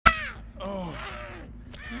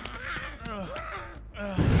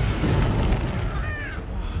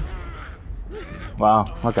Wow,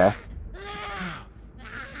 okay.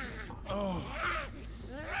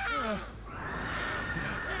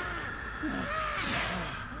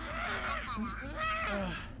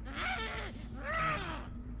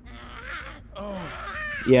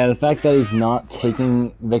 Yeah, the fact that he's not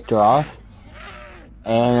taking Victor off,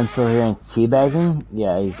 and I'm still hearing teabagging,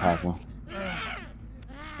 yeah, he's hacking.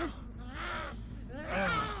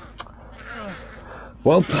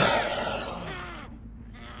 Well,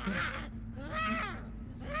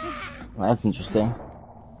 that's interesting.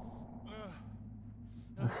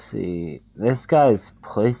 Let's see. This guy's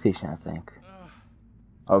PlayStation, I think.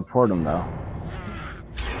 I'll report him though.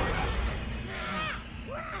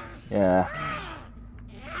 Yeah.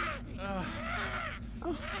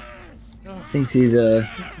 Thinks he's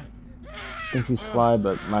fly,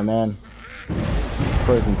 but my man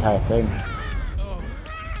for his entire thing.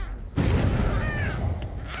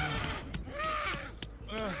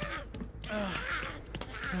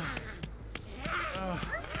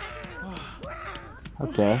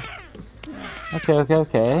 Okay.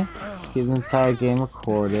 Okay. Keep the entire game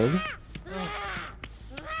recorded.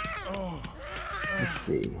 Let's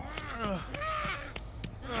see.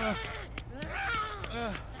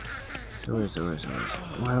 So where's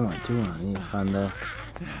what am I doing? I need to find the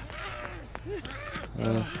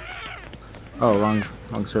oh, wrong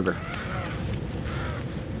server.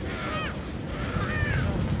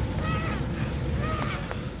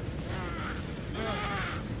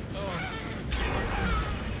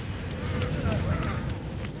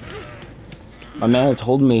 My man is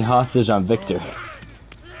holding me hostage on Victor.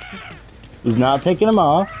 He's not taking him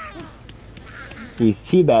off. He's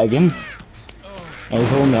teabagging. And he's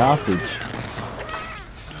holding me hostage.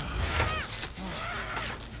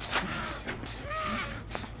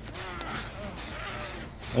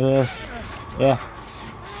 Yeah.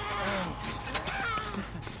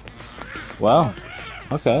 Wow.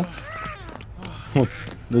 Okay.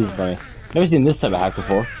 This is funny. Never seen this type of hack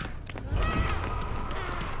before.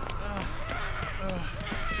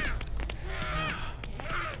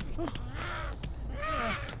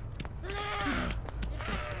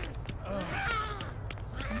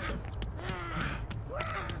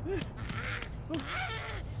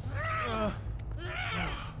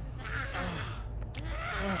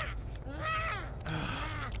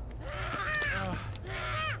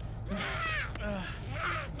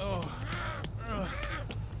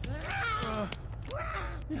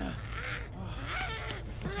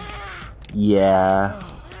 Yeah.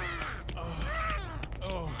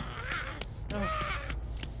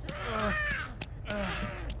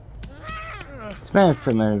 This man had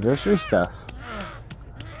some anniversary stuff.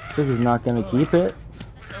 Looks like he's not gonna keep it.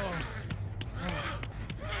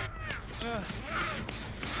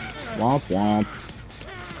 Womp womp.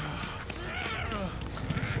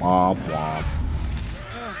 Womp womp.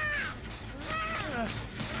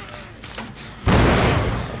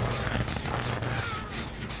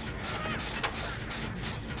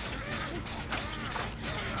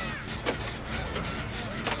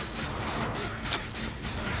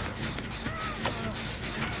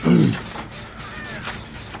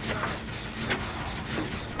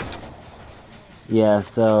 Yeah,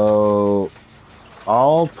 so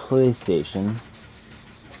all PlayStation.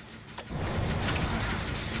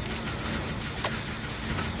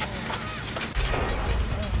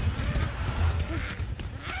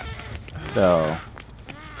 So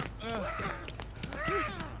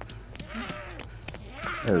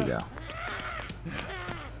there we go.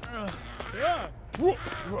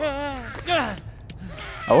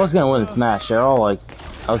 I was gonna win this match. They're all like,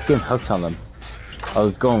 I was getting hooked on them. I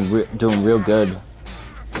was doing real good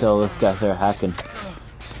till this guy started hacking.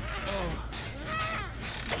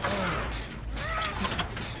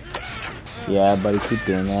 Yeah, buddy, keep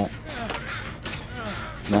doing that.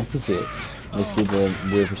 Nice to see it. Let's see the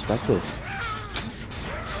weird perspective.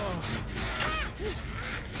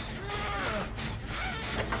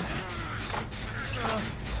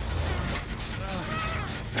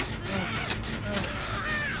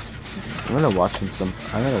 I'm gonna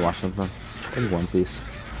watch something. In One Piece.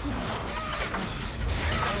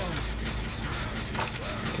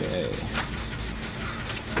 Okay.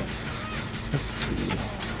 Let's see.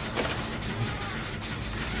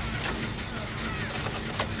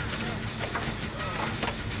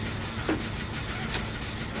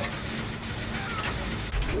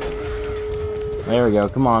 There we go.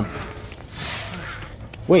 Come on.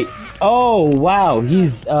 Wait. Oh wow.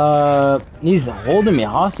 He's holding me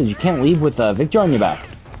hostage. You can't leave with Victor on your back.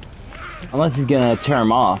 Unless he's gonna tear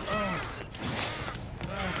him off.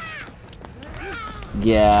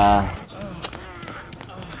 Yeah.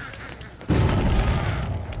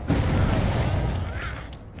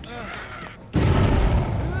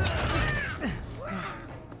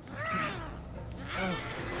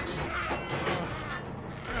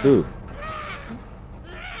 Ooh.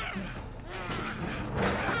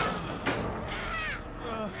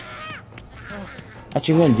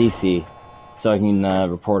 Actually, go in DC so I can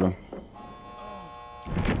report him.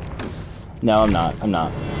 No, I'm not. I'm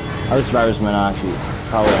not. Other survivors might not actually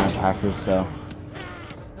probably aren't hackers, so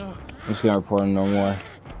I'm just gonna report him normal way.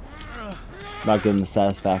 Not giving the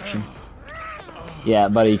satisfaction. Yeah,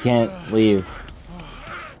 buddy, you can't leave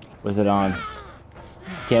with it on.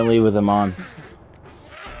 Can't leave with him on.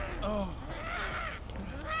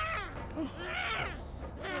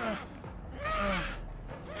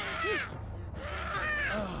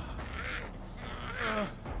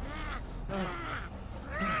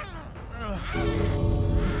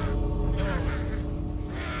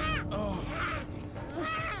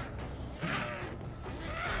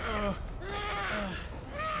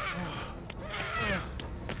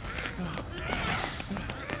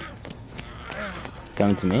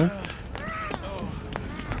 Coming to me?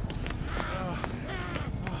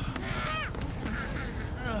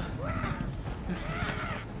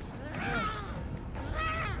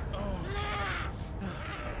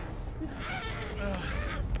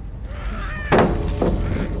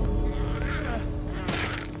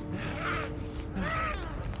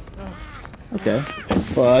 Okay.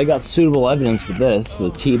 Well, I got suitable evidence for this, the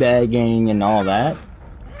teabagging and all that.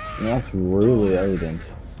 And that's really evident.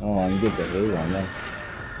 Oh, I'm gonna get the label on this.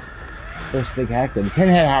 First big hacker. The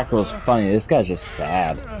pinhead hacker was funny. This guy's just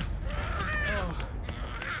sad.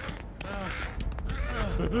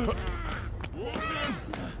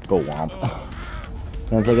 Go womp.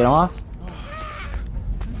 Gonna take it off?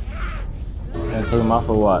 Gonna take him off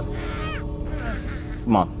or what?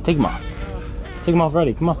 Come on, take him off. Take him off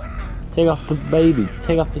already, come on. Take off the baby,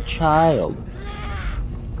 take off the child.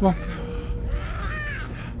 Come on.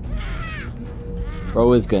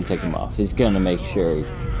 Bro is gonna take him off. He's gonna make sure he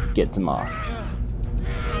gets him off.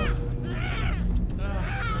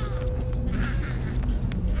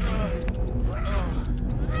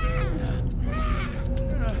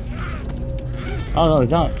 Oh no,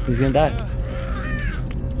 he's not. He's gonna die.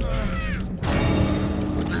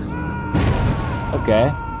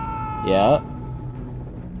 Okay. Yeah.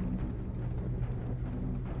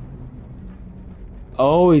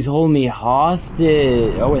 Oh, he's holding me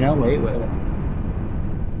hostage. Oh wait, no, wait.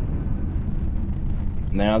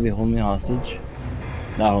 May not be holding me hostage.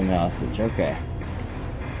 Not holding me hostage. Okay.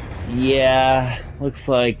 Yeah, looks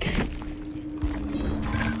like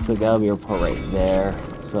that'll be a report right there.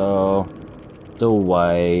 So,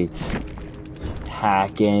 Dwight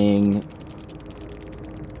hacking.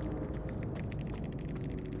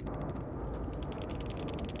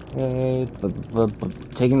 Okay,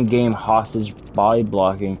 taking the game hostage, body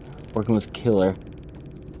blocking, working with killer,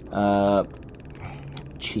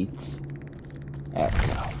 cheats. There we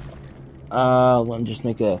go. Let me just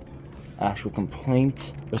make a actual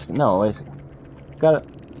complaint. No, wait a second. Got it.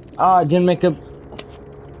 Ah, I didn't make a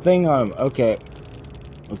thing on him. Okay,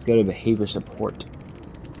 let's go to behavior support.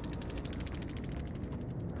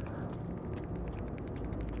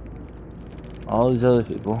 All these other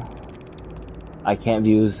people. I can't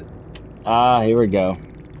view his... Ah, here we go.